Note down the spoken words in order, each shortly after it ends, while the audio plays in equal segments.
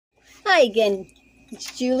Hi again,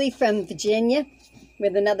 it's Julie from Virginia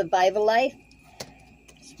with another Bible Life.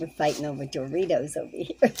 We're fighting over Doritos over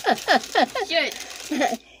here.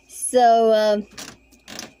 Shit. So,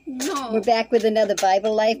 No. we're back with another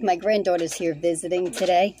Bible Life. My granddaughter's here visiting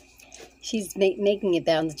today. She's making it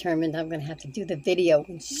bound determined I'm going to have to do the video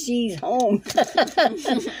when she's home.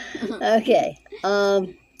 Okay.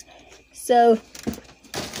 So,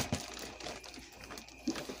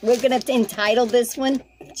 we're going to entitle this one,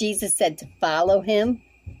 Jesus Said to Follow Him.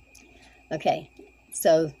 Okay.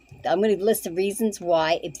 So, I'm going to list the reasons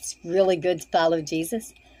why it's really good to follow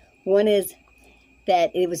Jesus. One is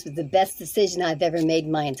that it was the best decision I've ever made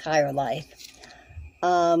in my entire life.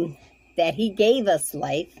 That He gave us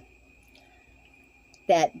life.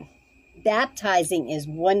 That baptizing is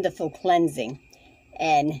wonderful cleansing.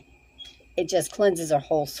 And it just cleanses our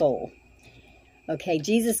whole soul. Okay,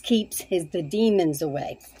 Jesus keeps the demons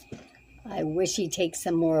away. I wish He takes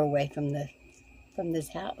some more away from this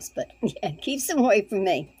house, but yeah, keeps them away from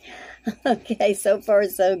me. Okay, so far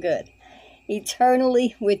so good.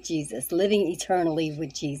 Eternally with Jesus, living eternally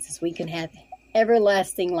with Jesus. We can have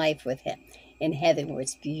everlasting life with Him in heaven where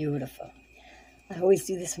it's beautiful. I always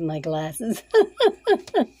do this with my glasses.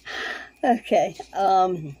 Okay.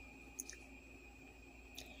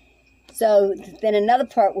 So then another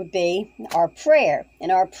part would be our prayer.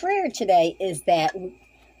 And our prayer today is that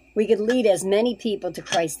we could lead as many people to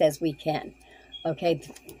Christ as we can. Okay,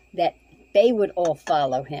 that they would all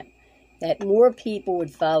follow Him. That more people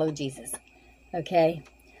would follow Jesus. Okay,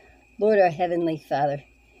 Lord, our Heavenly Father,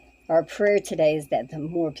 our prayer today is that the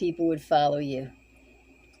more people would follow You.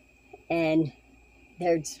 And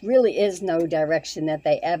there really is no direction that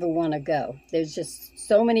they ever want to go. There's just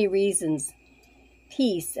so many reasons,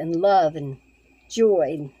 peace and love and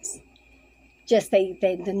joy. Just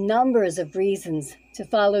the numbers of reasons to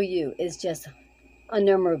follow You is just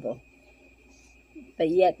innumerable. But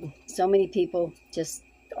yet, so many people just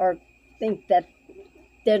think that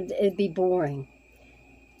it'd be boring.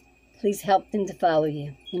 Please help them to follow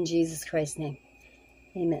You. In Jesus Christ's name.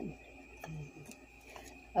 Amen.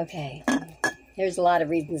 Okay. There's a lot of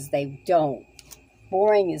reasons they don't.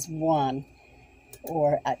 Boring is one.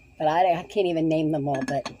 But I can't even name them all,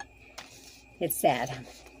 but it's sad.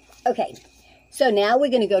 Okay. So now we're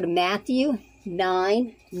going to go to Matthew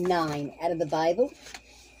 9:9 out of the Bible.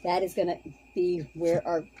 That is going to be where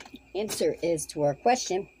our answer is to our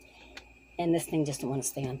question. And this thing just don't want to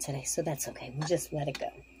stay on today, so that's okay. We'll just let it go.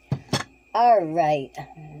 All right.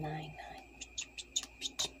 9:9.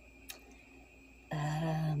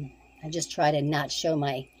 I just try to not show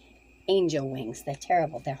my angel wings. They're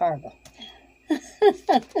terrible. They're horrible. I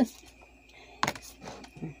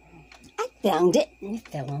found it. It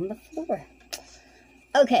fell on the floor.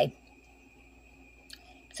 Okay.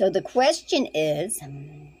 So the question is,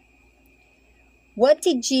 what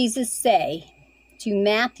did Jesus say to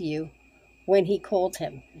Matthew when He called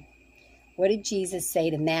him? What did Jesus say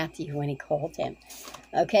to Matthew when He called him?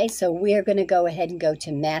 Okay, so we're going to go ahead and go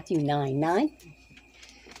to Matthew 9:9.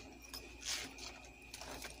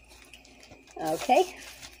 Okay.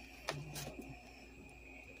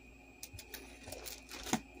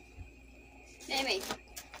 Amy.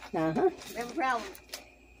 Uh-huh. We have a problem.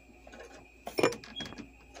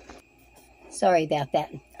 Sorry about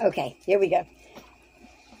that. Okay, here we go.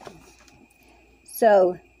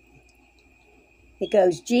 So, it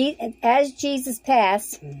goes, as Jesus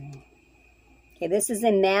passed, okay, this is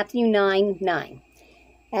in Matthew 9:9.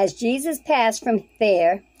 As Jesus passed from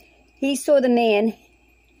there, He saw the man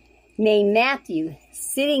named Matthew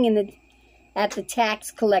sitting at the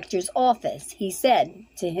tax collector's office. He said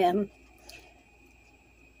to him,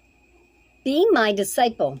 "Be my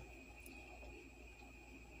disciple.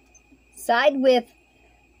 Side with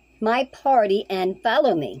my party and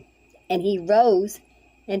follow me." And he rose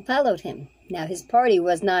and followed Him. Now, his party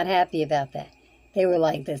was not happy about that. They were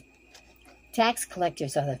like, the tax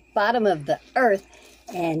collectors are the bottom of the earth.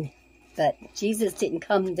 But Jesus didn't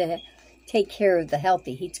come to take care of the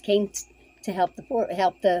healthy. He came to help the poor,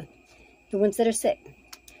 help the ones that are sick.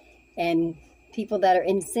 And people that are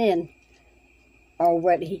in sin are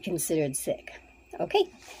what He considered sick. Okay,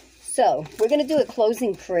 so we're going to do a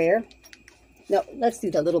closing prayer. No, let's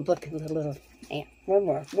do the little book,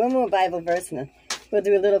 one more Bible verse, and then we'll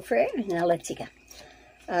do a little prayer, and I'll let you go.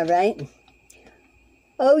 All right.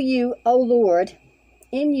 O Lord,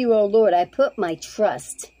 in You, O Lord, I put my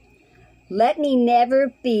trust. Let me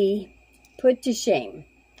never be put to shame.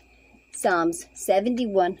 Psalms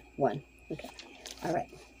 71:1. Okay. All right.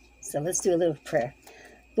 So let's do a little prayer.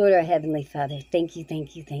 Lord, our Heavenly Father, thank You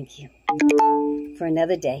for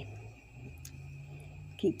another day.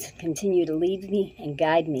 Continue to lead me and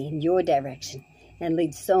guide me in your direction, and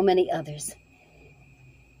lead so many others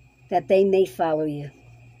that they may follow you.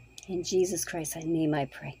 In Jesus Christ's name I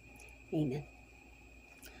pray. Amen.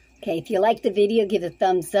 Okay, if you like the video, give it a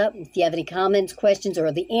thumbs up. If you have any comments, questions,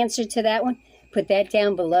 or the answer to that one, put that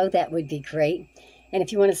down below. That would be great. And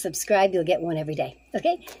if you want to subscribe, you'll get one every day.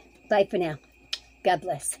 Okay? Bye for now. God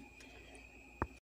bless.